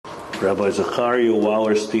Rabbi Zachariah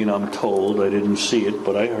Wallerstein, I'm told, I didn't see it,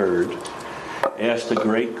 but I heard, asked a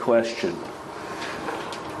great question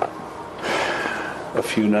a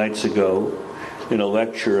few nights ago in a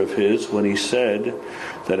lecture of his when he said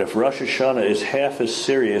that if Rosh Hashanah is half as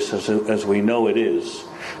serious as we know it is,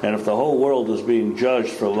 and if the whole world is being judged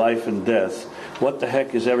for life and death, what the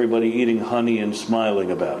heck is everybody eating honey and smiling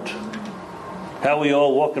about? How are we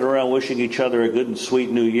all walking around wishing each other a good and sweet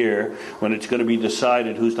new year when it's going to be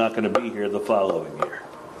decided who's not going to be here the following year?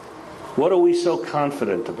 What are we so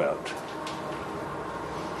confident about?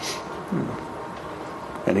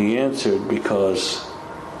 And he answered, because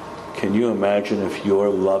can you imagine if your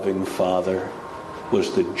loving Father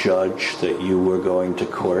was the judge that you were going to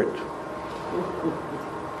court?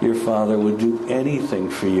 Your Father would do anything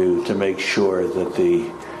for you to make sure that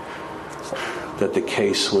the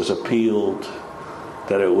case was appealed,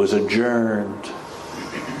 that it was adjourned,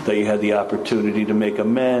 that you had the opportunity to make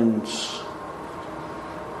amends.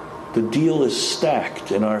 The deal is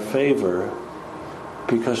stacked in our favor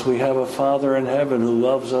because we have a Father in heaven who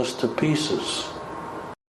loves us to pieces.